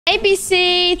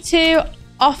ABC to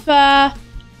offer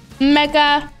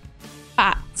mega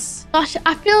bats. Gosh,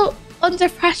 I feel under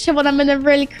pressure when I'm in a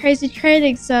really crazy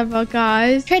trading server,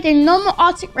 guys. Trading normal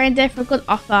Arctic reindeer for a good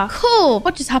offer. Cool.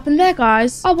 What just happened there,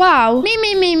 guys? Oh, wow. Me.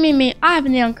 I have a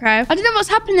neon crow. I don't know what's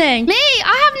happening. Me,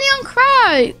 I have neon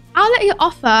crow. I'll let you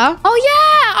offer. Oh,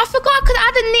 yeah. I forgot I could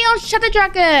add a neon shadow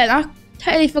dragon. I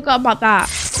totally forgot about that.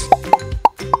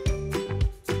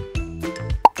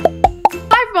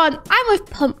 Hi, everyone. I'm with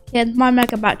Pumpkin, my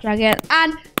mega bat dragon,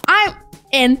 and I'm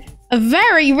in a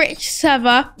very rich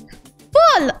server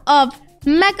full of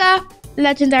mega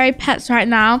legendary pets right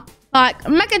now, like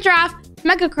mega giraffe,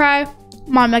 mega crow,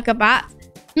 my mega bat,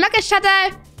 mega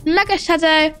shadow.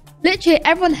 Literally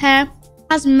everyone here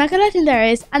has mega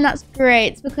legendaries, and that's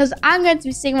great because I'm going to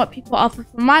be seeing what people offer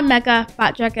for my mega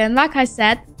bat dragon, like I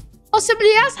said. Or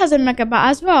somebody else has a mega bat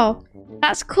as well.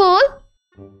 That's cool.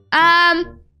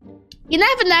 You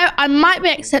never know, I might be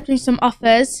accepting some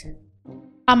offers.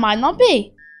 I might not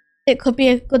be. It could be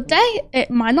a good day. It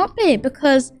might not be,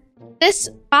 because this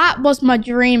bat was my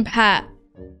dream pet.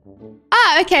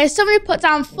 Ah, okay. Somebody put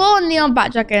down 4 neon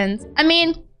bat dragons. I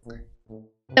mean,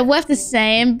 they're worth the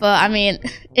same, but I mean,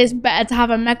 it's better to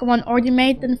have a mega one already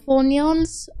made than 4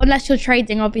 neons. Unless you're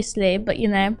trading, obviously. But, you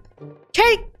know,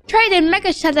 trading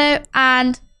mega shadow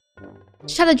and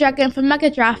shadow dragon for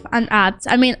mega giraffe and ads.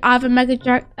 I mean, I have a mega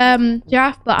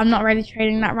giraffe, but I'm not really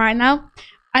trading that right now.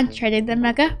 I'm trading the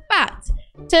mega bat.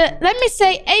 So let me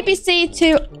say ABC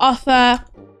to offer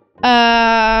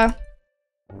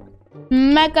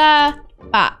mega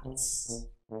bats.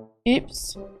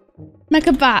 Oops.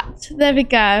 Mega bat. There we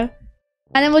go. And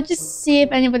then we'll just see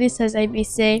if anybody says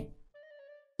ABC.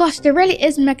 Gosh, there really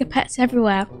is mega pets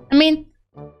everywhere. I mean,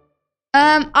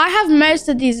 I have most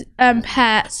of these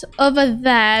pets other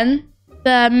than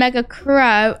the mega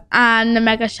crow and the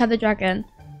mega shadow dragon.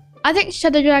 I think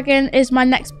shadow dragon is my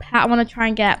next pet I want to try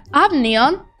and get. I have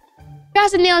neon. Who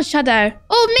has a neon shadow?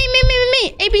 Oh,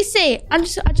 me. ABC. I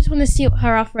just want to see what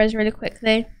her offer is really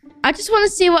quickly. I just want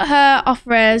to see what her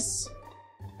offer is.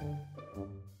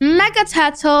 Mega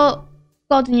turtle,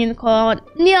 golden unicorn,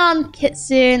 neon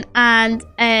kitsune, and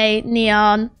a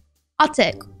neon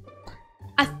arctic.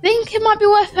 I think it might be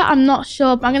worth it. I'm not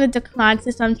sure, but I'm going to decline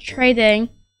since I'm trading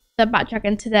the bat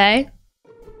dragon today.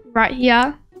 Right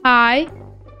here. Hi.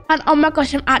 And oh my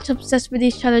gosh, I'm actually obsessed with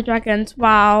these shadow dragons.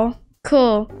 Wow.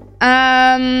 Cool.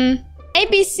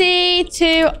 ABC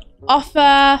to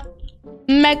offer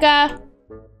mega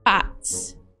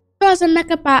bats. Who has a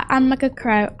mega bat and mega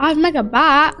crow? I have mega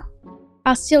bat.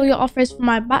 I'll see what your offer is for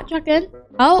my bat dragon.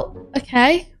 Oh,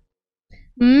 okay.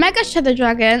 Mega shadow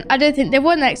dragon. I don't think they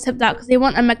wouldn't accept that because they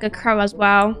want a mega crow as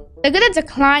well. They're going to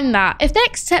decline that. If they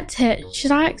accept it,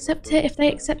 should I accept it? If they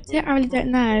accept it, I really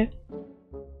don't know.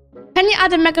 Can you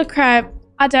add a mega crow?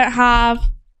 I don't have.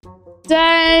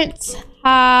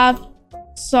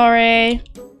 Sorry.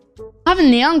 I have a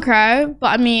neon crow, but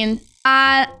I mean,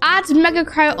 add mega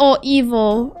crow or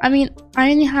evil. I mean,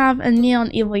 I only have a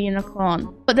neon evil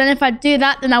unicorn. But then if I do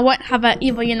that, then I won't have an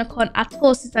evil unicorn at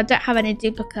all since I don't have any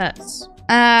duplicates.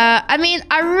 I mean,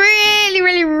 I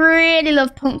really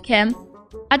love Pumpkin.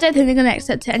 I don't think they're gonna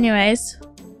accept it anyways.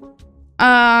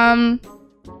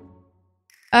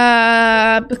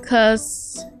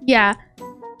 Because yeah,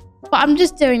 but I'm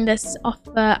just doing this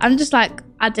offer. I'm just like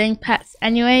adding pets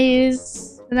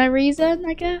anyways for no reason,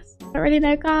 I guess. I don't really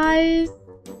know, guys.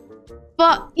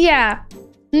 But yeah,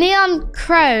 neon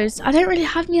crows. I don't really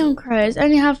have neon crows. I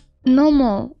only have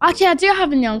normal. Actually, I do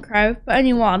have a neon crow, but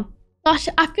only one. Gosh,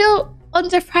 I feel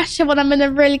under pressure when I'm in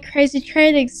a really crazy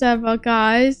trading server,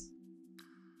 guys.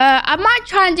 I might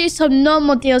try and do some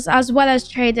normal deals as well as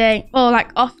trading or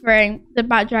like offering the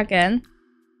bat dragon.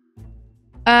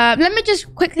 Let me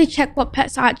just quickly check what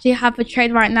pets I actually have for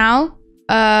trade right now.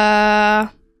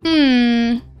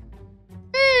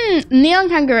 Neon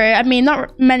kangaroo. I mean,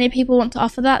 not many people want to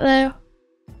offer that though.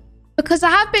 Because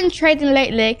I have been trading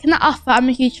lately. Can I offer? I'm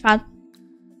a huge fan.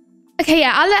 Okay,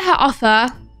 yeah, I'll let her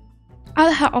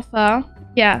offer.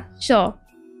 Yeah, sure.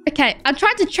 Okay, I'm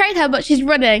trying to trade her, but she's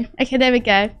running. Okay, there we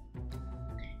go.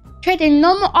 Trading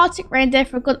normal Arctic reindeer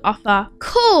for a good offer.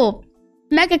 Cool.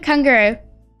 Mega kangaroo.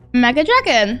 Mega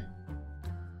dragon.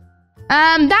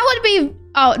 That would be...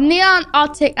 Oh, neon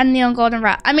Arctic and neon golden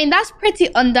rat. I mean, that's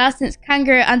pretty under since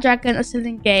kangaroo and dragon are still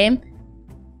in game.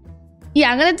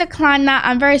 Yeah, I'm going to decline that.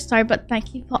 I'm very sorry, but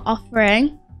thank you for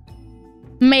offering.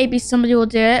 Maybe somebody will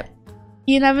do it.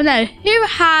 You never know. Who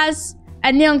has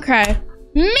a neon crow?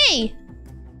 Me!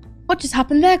 What just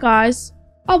happened there, guys?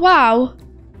 Oh, wow.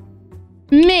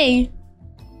 Me.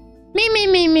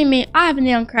 I have a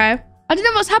neon crow. I don't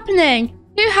know what's happening.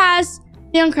 Who has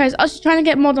Neon Crows. Oh, she's trying to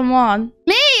get more than one.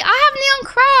 Me, I have Neon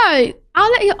Crow.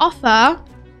 I'll let you offer.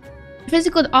 If it's a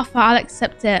good offer, I'll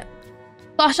accept it.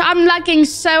 Gosh, I'm lagging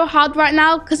so hard right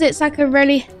now because it's like a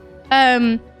really,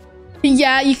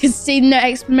 yeah, you can see no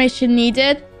explanation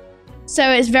needed. So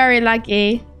it's very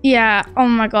laggy. Yeah, oh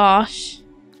my gosh.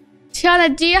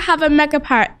 Tiana, do you have a mega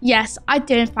parrot? Yes, I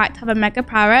do in fact have a mega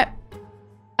parrot.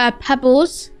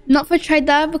 Pebbles. Not for trade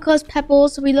though, because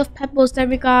Pebbles, we love Pebbles, don't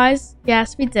we guys?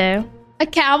 Yes, we do.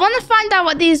 Okay, I want to find out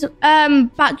what these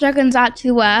bat dragons are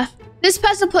actually worth. This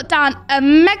person put down a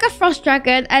mega frost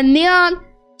dragon, a neon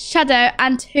shadow,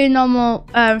 and 2 normal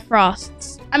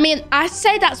frosts. I mean, I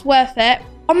say that's worth it.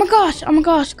 Oh my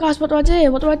gosh, guys, what do I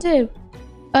do? What do I do?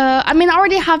 I mean, I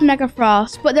already have mega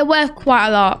frost, but they're worth quite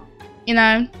a lot, you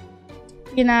know?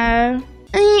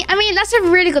 I mean, that's a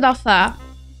really good offer,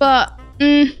 but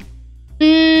I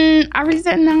really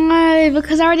don't know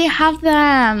because I already have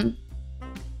them.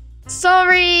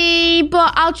 Sorry,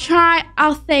 but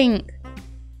I'll think.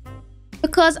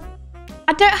 Because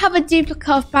I don't have a duplicate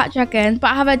of Bat Dragon,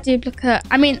 but I have a duplicate.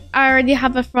 I mean, I already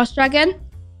have a Frost Dragon.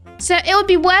 So it would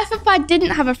be worth if I didn't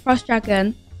have a Frost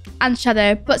Dragon and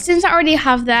Shadow. But since I already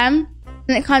have them,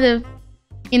 then it kind of,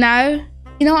 you know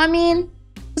what I mean?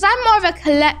 Because I'm more of a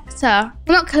collector.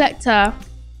 Well, not collector.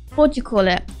 What do you call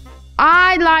it?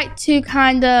 I like to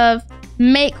kind of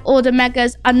make all the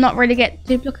megas and not really get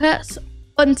duplicates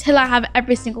until I have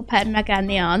every single pet mega and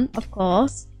neon, of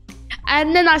course.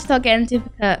 And then I start getting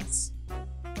duplicates.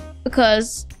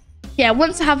 Because, yeah,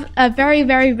 once I have a very,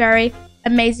 very, very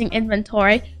amazing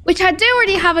inventory, which I do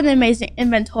already have an amazing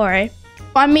inventory.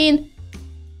 But I mean,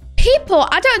 people,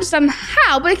 I don't understand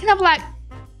how, but they can have like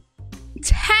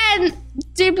 10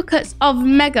 duplicates of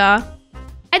mega.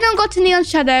 I don't go to Neon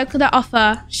Shadow because I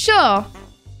offer. Sure.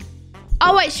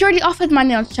 Oh, wait, she already offered my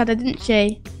Neon Shadow, didn't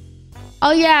she?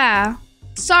 Oh, yeah.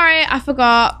 Sorry, I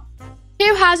forgot.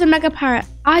 Who has a mega parrot?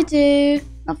 I do.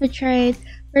 Not for trade.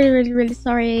 Really, really, really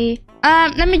sorry.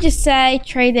 Let me just say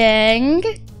trading.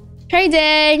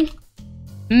 Trading.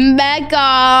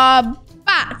 Mega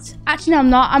bat. Actually, no, I'm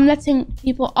not. I'm letting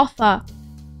people offer.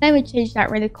 Let me change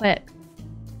that really quick.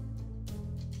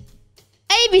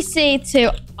 ABC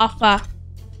to offer.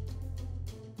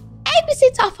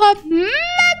 ABC to offer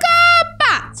mega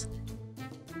bat.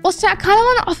 Also, I kind of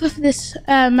want to offer for this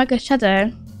mega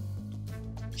shadow.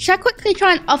 Should I quickly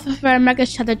try and offer for a mega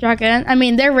shadow dragon? I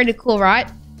mean, they're really cool, right?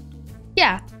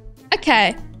 Yeah.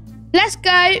 Okay. Let's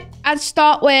go and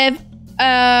start with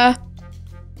I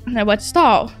don't know where to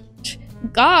start.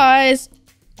 Guys,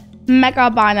 mega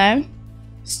albino.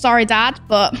 Sorry, Dad,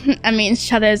 but I mean,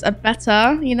 shadows are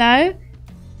better, you know?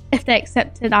 If they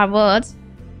accepted, I would.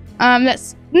 No!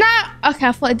 Okay,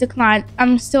 I thought it declined.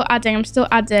 I'm still adding. What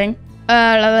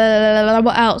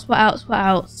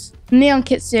else? Neon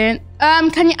Kitsune.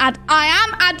 Can you add? I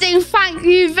am adding. Thank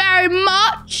you very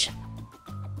much.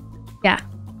 Yeah.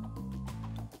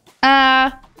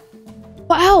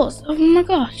 What else? Oh my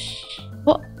gosh.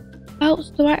 What else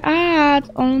do I add?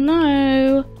 Oh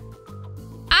no.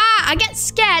 I get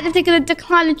scared if they're gonna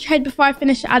decline the trade before I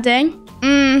finish adding.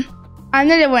 I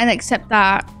know they won't accept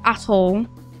that at all.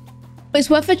 But it's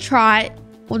worth a try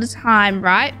all the time,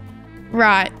 right?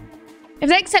 Right. If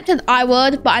they accepted, I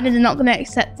would, but I know they're not gonna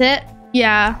accept it.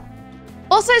 Yeah.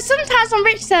 Also, sometimes on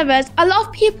rich servers, a lot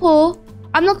of people,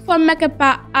 I'm looking for a mega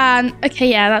bat and, okay,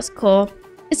 yeah, that's cool.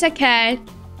 It's okay.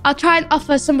 I'll try and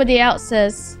offer somebody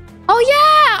else's. Oh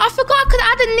yeah, I forgot I could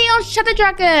add a neon shadow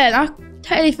dragon. I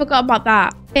totally forgot about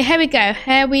that. Okay, here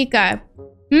we go.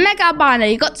 Mega albino,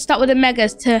 you got to start with the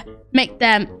megas to make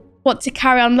them want to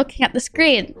carry on looking at the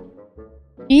screen.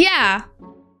 Yeah.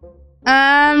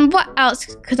 What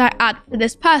else could I add for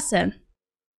this person?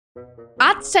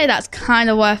 I'd say that's kind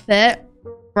of worth it,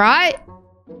 right?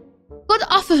 Good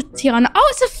offer, Tiana. Oh,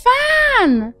 it's a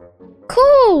fan.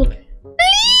 Cool.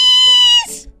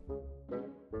 Please.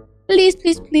 Please,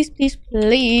 please, please, please,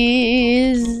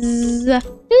 please.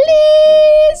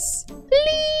 Please.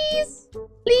 Please.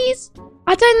 Please.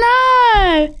 I don't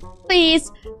know.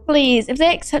 Please. Please. If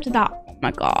they accepted that, oh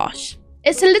my gosh.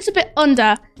 It's a little bit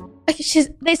under. Okay,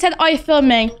 they said, are you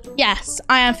filming? Yes,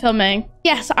 I am filming.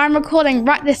 Yes, I'm recording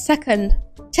right this second.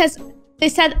 They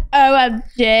said,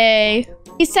 OMG.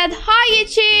 He said, hi,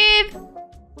 YouTube.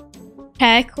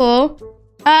 Okay, cool.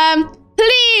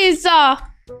 Please,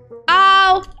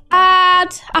 I'll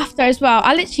add after as well.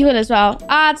 I literally will as well.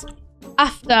 Add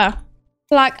after.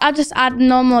 Like, I'll just add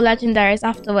normal legendaries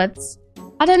afterwards.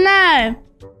 I don't know.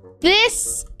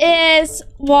 This is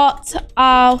what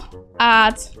I'll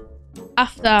add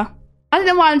after. I don't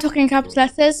know why I'm talking in capital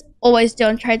letters. Always do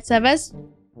on trade servers.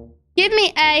 Give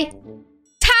me a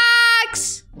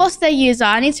tags. What's their user?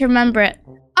 I need to remember it.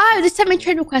 Oh, they sent me a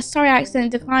trade request. Sorry, I accidentally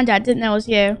declined it. I didn't know it was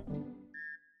you.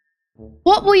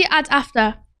 What will you add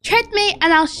after? Trade me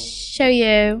and I'll show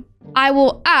you. I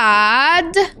will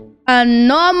add a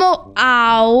normal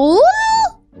owl.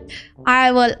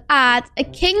 I will add a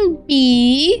king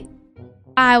bee.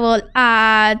 I will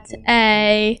add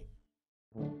a...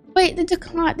 Wait, they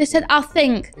declined. They said, I'll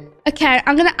think. Okay,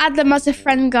 I'm going to add them as a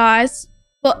friend, guys.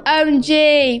 But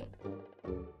OMG.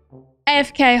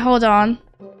 AFK, hold on.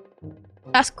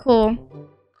 That's cool.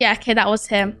 Yeah, okay, that was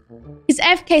him. He's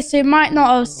AFK, so he might not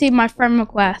have seen my friend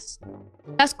request.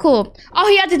 That's cool. Oh,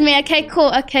 he added me. Okay,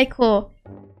 cool. Okay, cool.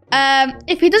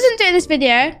 If he doesn't do it in this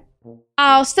video,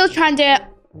 I'll still try and do it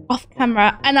off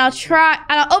camera. And I'll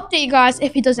update you guys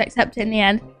if he does accept it in the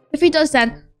end. If he does,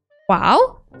 then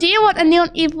wow. Do you want a neon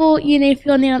evil uni for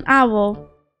your neon owl?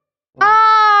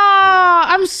 Oh,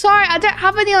 I'm sorry. I don't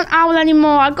have a neon owl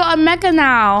anymore. I got a mega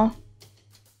now.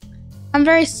 I'm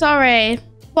very sorry.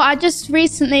 But I just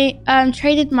recently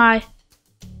traded my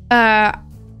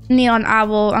neon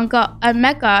owl and got a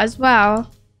mega as well.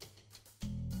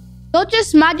 You're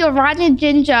just mad you're riding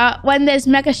Ginger when there's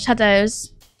mega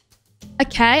shadows.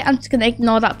 Okay, I'm just gonna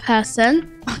ignore that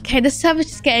person. Okay, the server's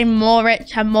just getting more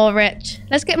rich and more rich.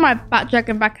 Let's get my bat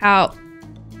dragon back out.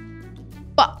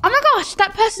 But oh my gosh,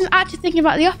 that person's actually thinking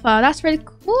about the offer. That's really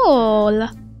cool.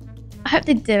 I hope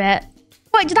they do it.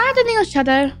 Wait, did I add a neon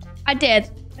shadow? I did.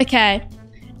 Okay.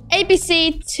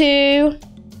 ABC to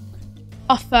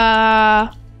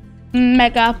offer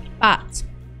mega bat.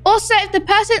 Also, if the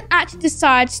person actually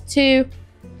decides to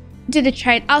do the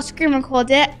trade, I'll screen record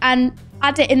it and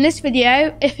add it in this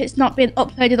video if it's not been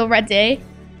uploaded already,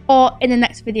 or in the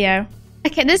next video.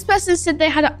 Okay, this person said they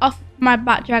had an offer for my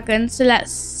bat dragon, so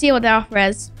let's see what their offer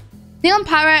is. Neon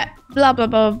parrot, blah blah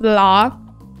blah blah.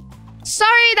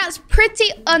 Sorry, that's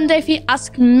pretty under if you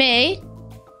ask me.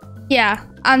 Yeah,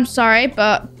 I'm sorry,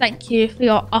 but thank you for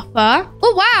your offer.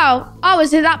 Oh wow! Oh,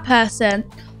 is it that person?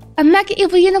 A mega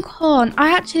evil unicorn.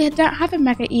 I actually don't have a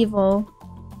mega evil.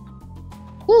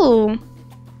 Ooh.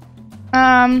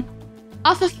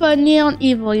 Offer for a neon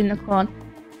evil unicorn.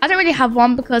 I don't really have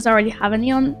one because I already have a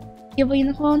neon evil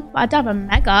unicorn, but I do have a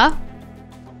mega.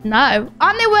 No.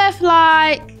 Aren't they worth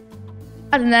like,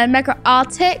 I don't know, mega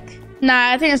arctic? No,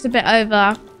 I think it's a bit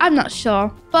over. I'm not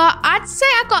sure. But I'd say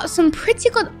I got some pretty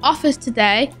good offers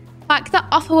today. Like that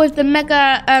offer with the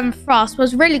mega frost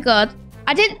was really good.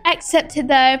 I didn't accept it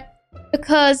though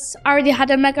because I already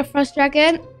had a mega frost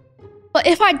dragon. But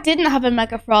if I didn't have a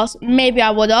mega frost, maybe I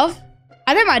would have.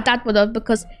 I know my dad would have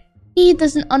because he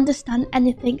doesn't understand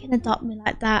anything and adopt me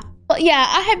like that. But yeah,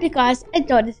 I hope you guys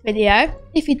enjoyed this video.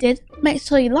 If you did, make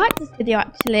sure you like this video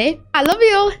actually. I love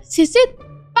you all. See you soon.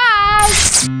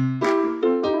 Bye.